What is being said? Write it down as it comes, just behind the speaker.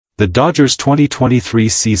The Dodgers' 2023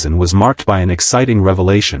 season was marked by an exciting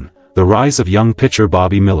revelation, the rise of young pitcher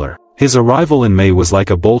Bobby Miller. His arrival in May was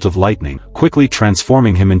like a bolt of lightning, quickly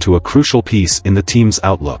transforming him into a crucial piece in the team's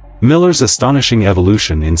outlook. Miller's astonishing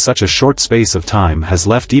evolution in such a short space of time has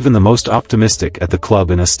left even the most optimistic at the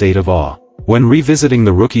club in a state of awe. When revisiting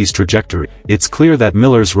the rookie's trajectory, it's clear that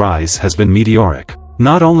Miller's rise has been meteoric.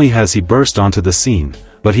 Not only has he burst onto the scene,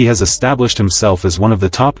 but he has established himself as one of the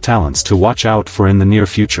top talents to watch out for in the near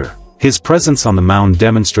future. His presence on the mound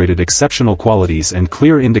demonstrated exceptional qualities and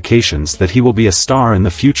clear indications that he will be a star in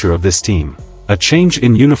the future of this team. A change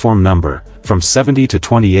in uniform number, from 70 to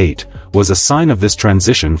 28, was a sign of this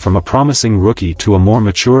transition from a promising rookie to a more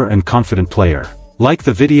mature and confident player. Like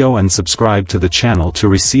the video and subscribe to the channel to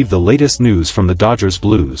receive the latest news from the Dodgers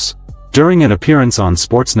Blues. During an appearance on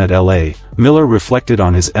Sportsnet LA, Miller reflected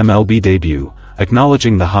on his MLB debut,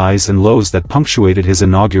 acknowledging the highs and lows that punctuated his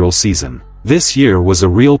inaugural season. This year was a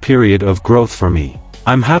real period of growth for me.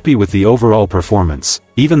 I'm happy with the overall performance,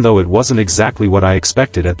 even though it wasn't exactly what I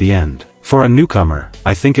expected at the end. For a newcomer,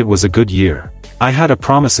 I think it was a good year. I had a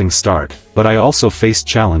promising start, but I also faced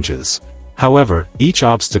challenges. However, each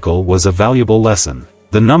obstacle was a valuable lesson.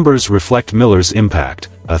 The numbers reflect Miller's impact,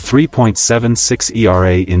 a 3.76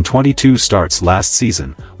 ERA in 22 starts last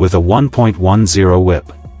season, with a 1.10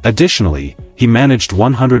 whip. Additionally, he managed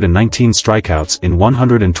 119 strikeouts in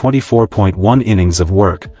 124.1 innings of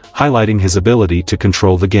work, highlighting his ability to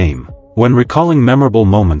control the game. When recalling memorable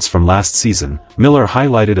moments from last season, Miller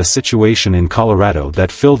highlighted a situation in Colorado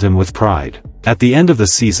that filled him with pride. At the end of the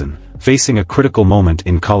season, facing a critical moment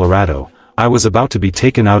in Colorado, I was about to be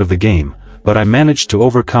taken out of the game, but I managed to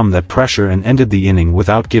overcome that pressure and ended the inning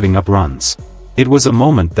without giving up runs. It was a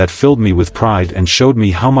moment that filled me with pride and showed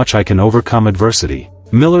me how much I can overcome adversity.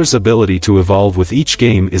 Miller's ability to evolve with each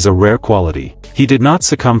game is a rare quality. He did not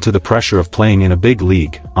succumb to the pressure of playing in a big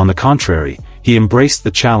league. On the contrary, he embraced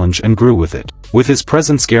the challenge and grew with it. With his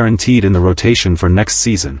presence guaranteed in the rotation for next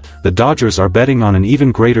season, the Dodgers are betting on an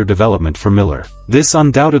even greater development for Miller. This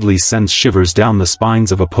undoubtedly sends shivers down the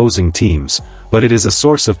spines of opposing teams, but it is a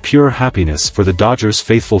source of pure happiness for the Dodgers'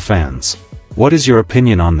 faithful fans. What is your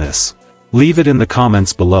opinion on this? Leave it in the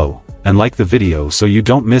comments below, and like the video so you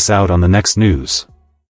don't miss out on the next news.